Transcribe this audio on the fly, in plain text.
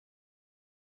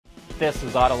This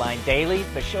is Autoline Daily,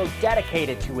 the show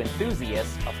dedicated to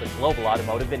enthusiasts of the global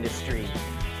automotive industry.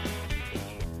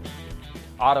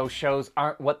 Auto shows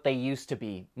aren't what they used to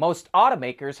be. Most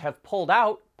automakers have pulled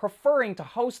out, preferring to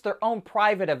host their own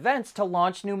private events to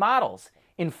launch new models.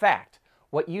 In fact,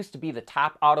 what used to be the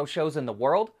top auto shows in the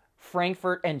world,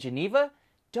 Frankfurt and Geneva,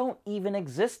 don't even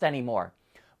exist anymore.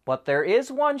 But there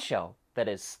is one show that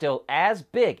is still as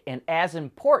big and as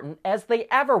important as they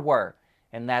ever were,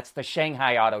 and that's the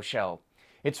Shanghai Auto Show.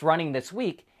 It's running this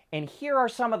week, and here are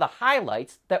some of the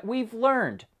highlights that we've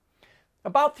learned.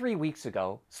 About 3 weeks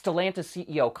ago, Stellantis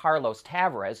CEO Carlos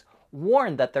Tavares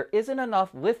warned that there isn't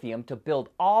enough lithium to build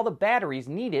all the batteries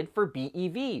needed for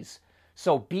BEVs.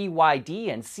 So BYD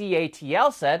and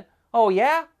CATL said, "Oh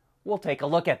yeah? We'll take a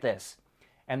look at this."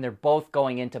 And they're both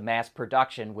going into mass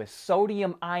production with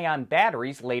sodium-ion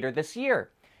batteries later this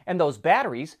year. And those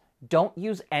batteries don't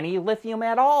use any lithium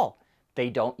at all. They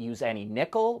don't use any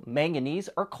nickel, manganese,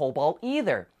 or cobalt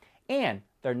either. And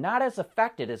they're not as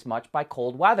affected as much by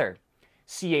cold weather.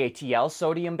 CATL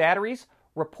sodium batteries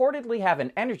reportedly have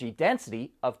an energy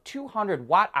density of 200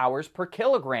 watt-hours per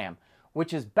kilogram,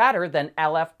 which is better than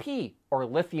LFP, or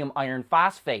lithium iron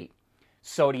phosphate.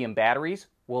 Sodium batteries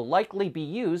will likely be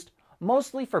used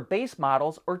mostly for base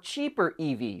models or cheaper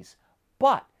EVs,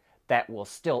 but that will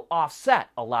still offset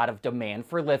a lot of demand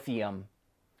for lithium.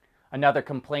 Another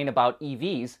complaint about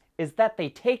EVs is that they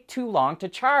take too long to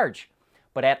charge.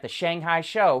 But at the Shanghai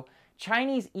show,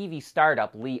 Chinese EV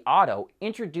startup Li Auto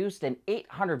introduced an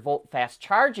 800-volt fast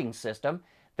charging system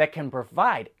that can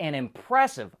provide an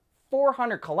impressive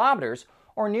 400 kilometers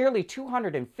or nearly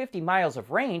 250 miles of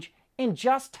range in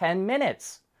just 10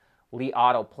 minutes. Li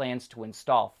Auto plans to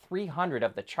install 300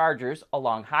 of the chargers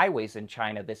along highways in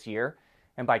China this year,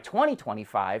 and by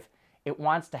 2025, it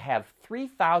wants to have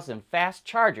 3,000 fast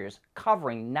chargers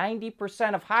covering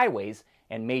 90% of highways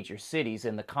and major cities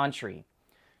in the country.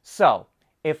 So,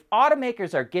 if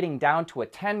automakers are getting down to a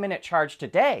 10-minute charge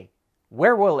today,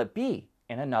 where will it be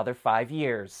in another 5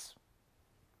 years?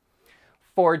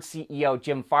 Ford CEO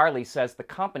Jim Farley says the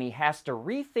company has to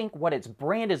rethink what its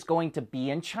brand is going to be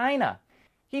in China.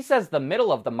 He says the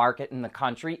middle of the market in the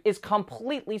country is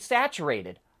completely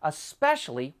saturated,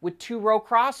 especially with two-row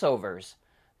crossovers.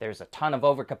 There's a ton of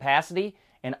overcapacity,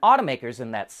 and automakers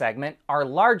in that segment are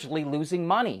largely losing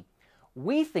money.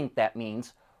 We think that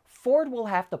means Ford will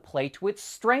have to play to its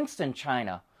strengths in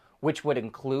China, which would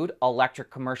include electric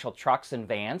commercial trucks and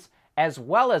vans, as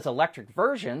well as electric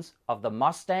versions of the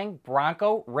Mustang,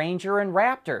 Bronco, Ranger, and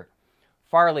Raptor.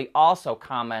 Farley also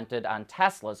commented on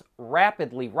Tesla's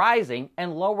rapidly rising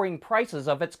and lowering prices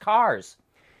of its cars.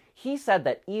 He said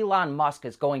that Elon Musk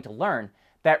is going to learn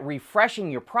that refreshing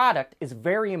your product is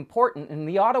very important in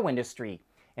the auto industry.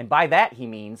 And by that he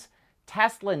means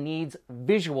Tesla needs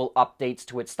visual updates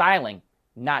to its styling,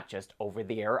 not just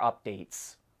over-the-air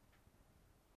updates.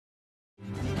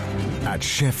 At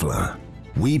Schaeffler,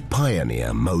 we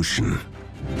pioneer motion.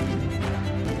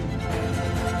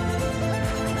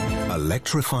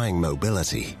 Electrifying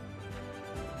mobility,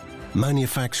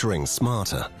 manufacturing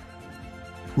smarter,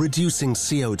 reducing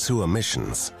CO2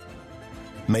 emissions,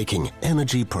 making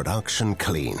energy production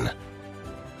clean.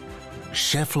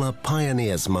 Schaeffler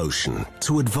pioneers motion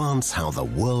to advance how the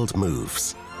world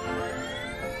moves.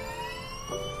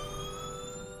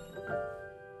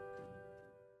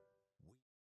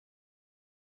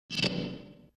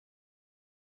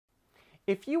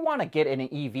 If you want to get an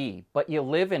EV, but you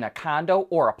live in a condo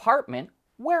or apartment,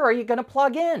 where are you going to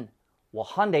plug in? Well,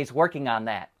 Hyundai's working on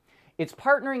that. It's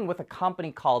partnering with a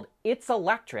company called It's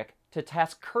Electric to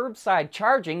test curbside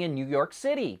charging in New York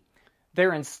City.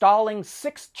 They're installing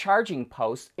 6 charging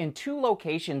posts in 2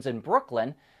 locations in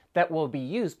Brooklyn that will be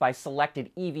used by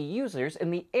selected EV users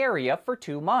in the area for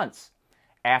 2 months.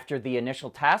 After the initial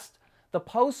test, the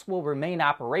posts will remain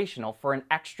operational for an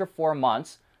extra 4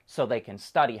 months so they can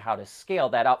study how to scale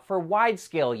that up for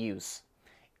wide-scale use.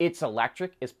 It's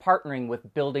Electric is partnering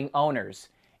with building owners.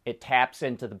 It taps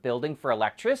into the building for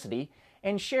electricity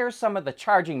and shares some of the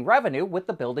charging revenue with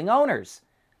the building owners.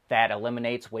 That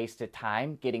eliminates wasted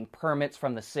time getting permits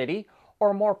from the city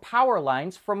or more power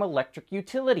lines from electric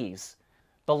utilities.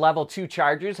 The Level 2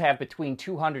 chargers have between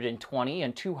 220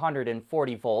 and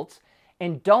 240 volts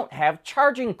and don't have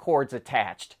charging cords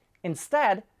attached.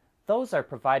 Instead, those are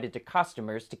provided to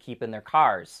customers to keep in their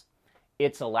cars.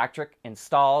 It's Electric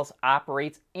installs,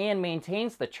 operates, and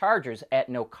maintains the chargers at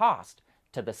no cost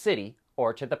to the city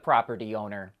or to the property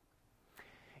owner.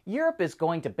 Europe is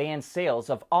going to ban sales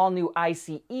of all new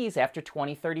ICEs after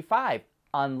 2035,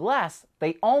 unless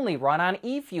they only run on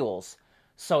e-fuels.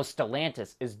 So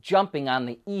Stellantis is jumping on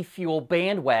the e-fuel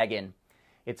bandwagon.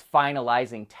 It's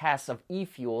finalizing tests of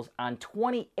e-fuels on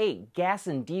 28 gas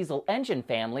and diesel engine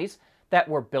families that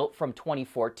were built from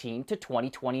 2014 to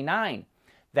 2029.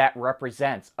 That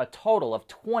represents a total of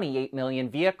 28 million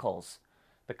vehicles.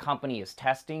 The company is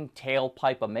testing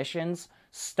tailpipe emissions,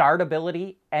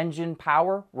 startability, engine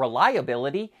power,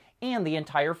 reliability, and the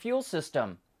entire fuel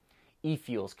system.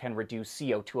 E-fuels can reduce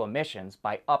CO2 emissions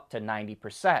by up to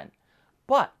 90%.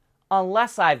 But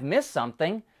unless I've missed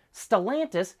something,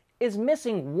 Stellantis is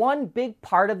missing one big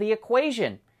part of the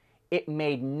equation. It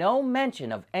made no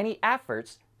mention of any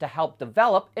efforts to help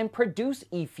develop and produce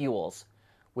e-fuels,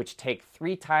 which take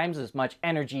 3 times as much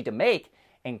energy to make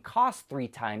and cost 3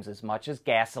 times as much as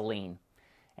gasoline.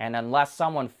 And unless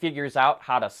someone figures out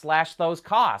how to slash those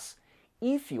costs,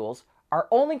 e-fuels are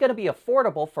only going to be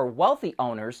affordable for wealthy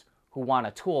owners who want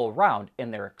to tool around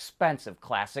in their expensive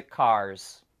classic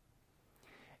cars.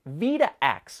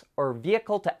 V2X, or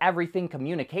Vehicle to Everything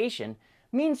Communication,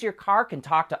 means your car can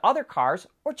talk to other cars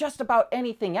or just about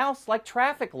anything else like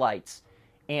traffic lights.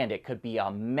 And it could be a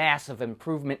massive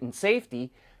improvement in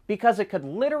safety because it could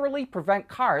literally prevent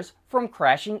cars from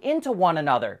crashing into one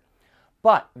another.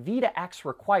 But V2X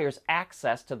requires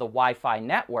access to the Wi-Fi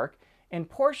network, and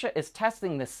Porsche is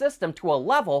testing the system to a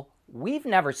level we've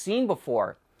never seen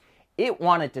before. It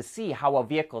wanted to see how a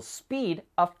vehicle's speed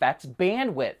affects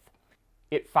bandwidth.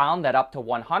 It found that up to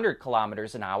 100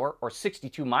 kilometers an hour, or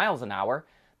 62 miles an hour,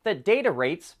 the data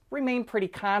rates remain pretty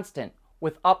constant,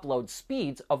 with upload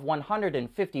speeds of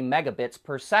 150 megabits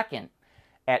per second.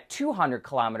 At 200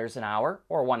 kilometers an hour,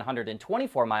 or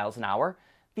 124 miles an hour,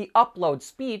 the upload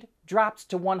speed drops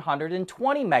to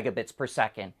 120 megabits per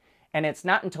second. And it's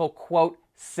not until, quote,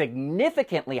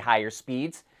 significantly higher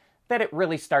speeds that it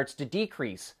really starts to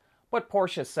decrease. But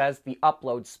Porsche says the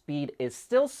upload speed is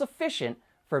still sufficient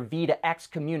for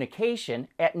V2X communication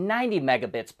at 90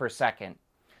 megabits per second.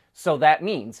 So that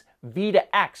means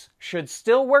V2X should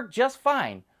still work just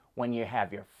fine when you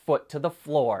have your foot to the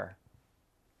floor.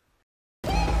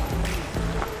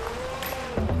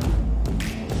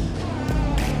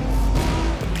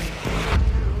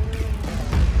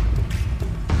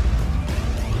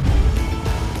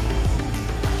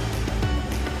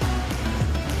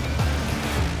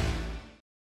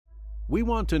 We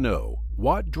want to know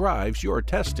what drives your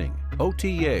testing.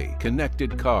 OTA,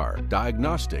 connected car,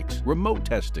 diagnostics, remote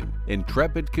testing.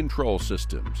 Intrepid Control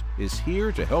Systems is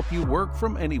here to help you work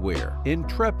from anywhere.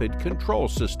 Intrepid Control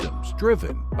Systems,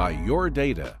 driven by your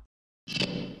data.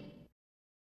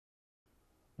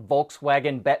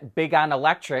 Volkswagen bet big on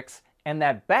electrics, and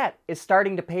that bet is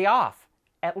starting to pay off,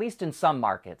 at least in some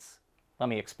markets. Let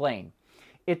me explain.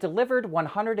 It delivered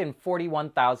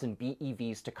 141,000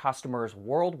 BEVs to customers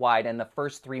worldwide in the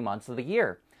first 3 months of the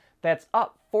year. That's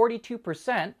up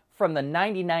 42% from the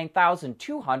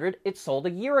 99,200 it sold a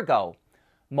year ago.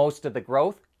 Most of the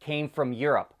growth came from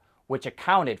Europe, which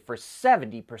accounted for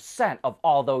 70% of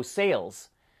all those sales.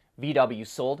 VW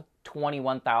sold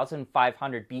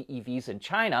 21,500 BEVs in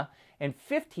China and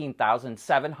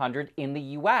 15,700 in the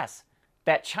US.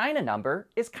 That China number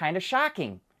is kind of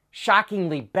shocking.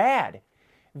 Shockingly bad.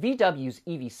 VW's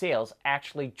EV sales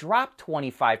actually dropped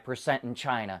 25% in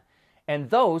China, and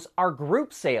those are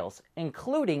group sales,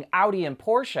 including Audi and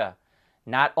Porsche.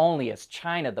 Not only is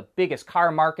China the biggest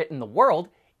car market in the world,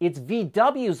 it's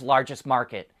VW's largest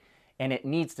market, and it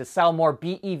needs to sell more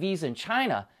BEVs in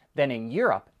China than in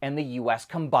Europe and the US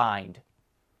combined.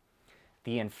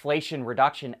 The Inflation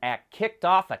Reduction Act kicked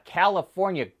off a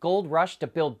California gold rush to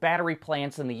build battery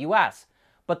plants in the US,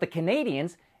 but the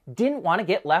Canadians didn't want to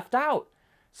get left out.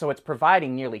 So it's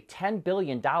providing nearly $10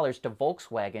 billion to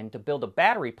Volkswagen to build a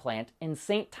battery plant in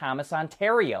St. Thomas,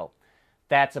 Ontario.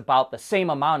 That's about the same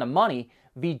amount of money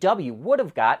VW would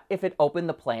have got if it opened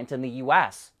the plant in the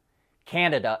US.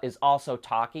 Canada is also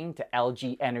talking to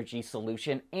LG Energy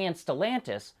Solution and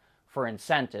Stellantis for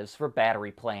incentives for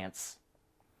battery plants.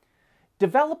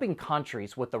 Developing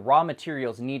countries with the raw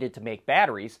materials needed to make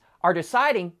batteries are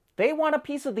deciding they want a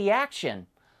piece of the action.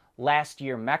 Last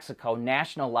year, Mexico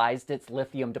nationalized its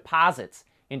lithium deposits.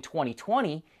 In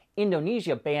 2020,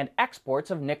 Indonesia banned exports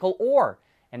of nickel ore.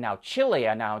 And now Chile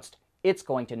announced it's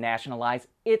going to nationalize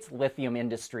its lithium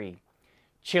industry.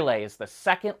 Chile is the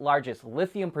second largest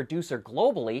lithium producer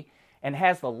globally and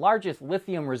has the largest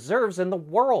lithium reserves in the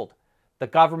world. The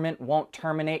government won't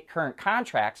terminate current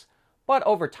contracts, but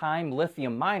over time,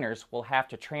 lithium miners will have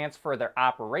to transfer their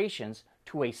operations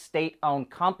to a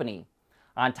state-owned company.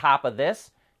 On top of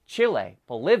this, Chile,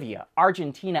 Bolivia,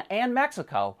 Argentina, and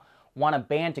Mexico want to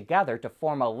band together to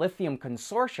form a lithium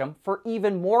consortium for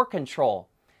even more control,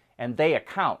 and they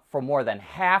account for more than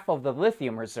half of the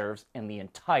lithium reserves in the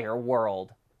entire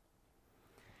world.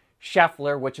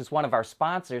 Schaeffler, which is one of our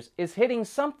sponsors, is hitting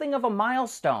something of a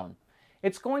milestone.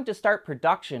 It's going to start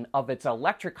production of its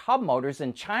electric hub motors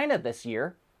in China this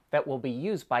year that will be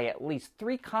used by at least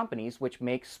 3 companies which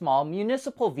make small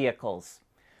municipal vehicles.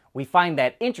 We find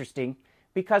that interesting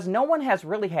because no one has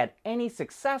really had any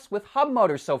success with hub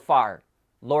motors so far.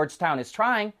 Lordstown is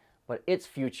trying, but its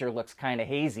future looks kind of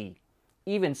hazy.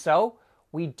 Even so,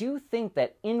 we do think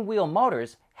that in-wheel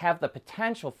motors have the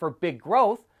potential for big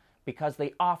growth because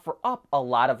they offer up a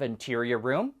lot of interior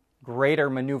room, greater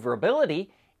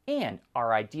maneuverability, and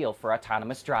are ideal for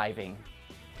autonomous driving.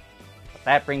 But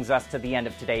that brings us to the end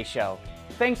of today's show.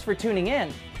 Thanks for tuning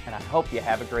in, and I hope you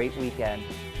have a great weekend.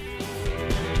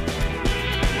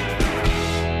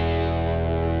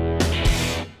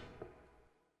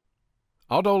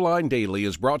 AutoLine Daily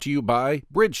is brought to you by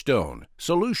Bridgestone,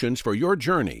 solutions for your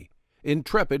journey.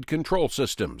 Intrepid Control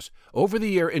Systems,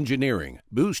 over-the-air engineering,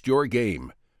 boost your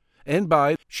game. And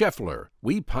by Schaeffler,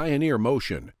 we pioneer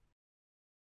motion.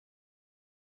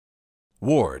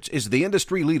 Wards is the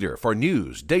industry leader for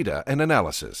news, data, and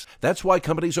analysis. That's why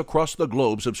companies across the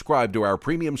globe subscribe to our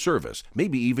premium service,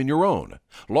 maybe even your own.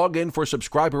 Log in for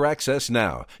subscriber access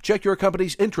now, check your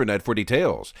company's intranet for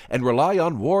details, and rely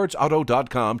on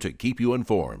wardsauto.com to keep you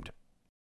informed.